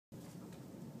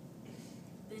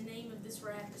the name of this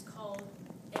rap is called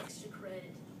Extra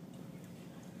Credit.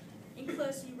 In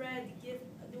class, we read the gift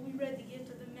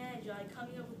of the Magi.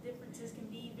 Coming up with differences can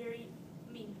be very.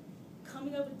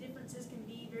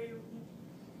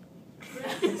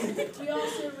 We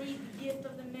also read the gift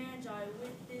of the Magi.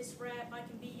 With this rap, I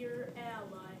can be your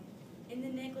ally. In the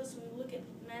necklace, when we look at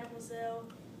Mademoiselle,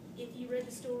 if you read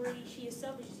the story, she is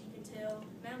selfish, as you can tell.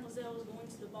 Mademoiselle was going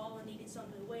to the ball and needed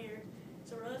something to wear,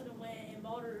 so her husband went and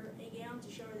bought her a gown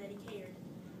to show her that he cared.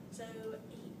 So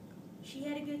she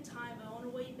had a good time, but on her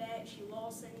way back, she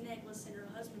lost the necklace and her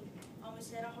husband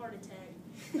almost had a heart attack.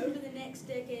 Over the next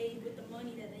decade, with the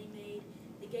money that they made,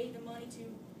 they gave the money to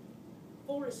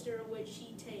Forrester, which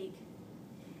she'd take,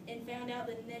 and found out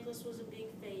the necklace was a big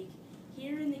fake.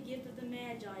 Here in the gift of the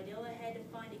Magi, Della had to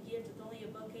find a gift with only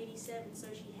 $1.87, so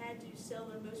she had to sell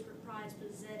her most prized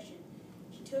possession.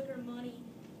 She took her money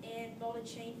and bought a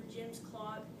chain for Jim's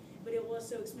clock, but it was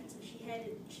so expensive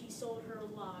she sold her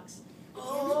locks. But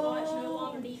Jim's watch no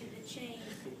longer needed a chain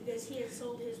because he had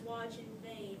sold his watch in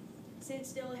vain.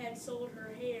 Since Della had sold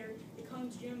her hair, the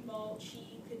combs Jim bought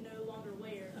she could no longer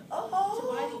wear. To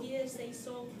buy the gifts, they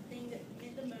sold the thing that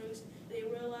meant the most. They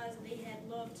realized that they had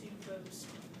love to boast.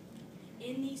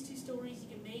 In these two stories, you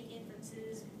can make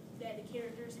inferences that the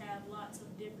characters have lots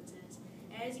of differences.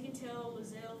 As you can tell,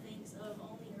 Lizelle thinks of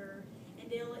only her, and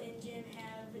Della and Jim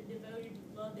have devoted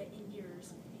love that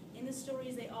endures. In the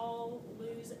stories, they all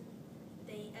lose a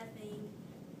thing.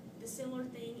 The similar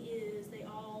thing is they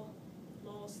all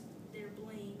lost their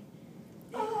bling.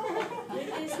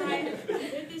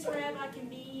 With this rap, I can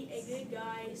be a good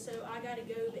guy, so I gotta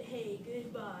go, but hey,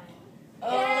 goodbye.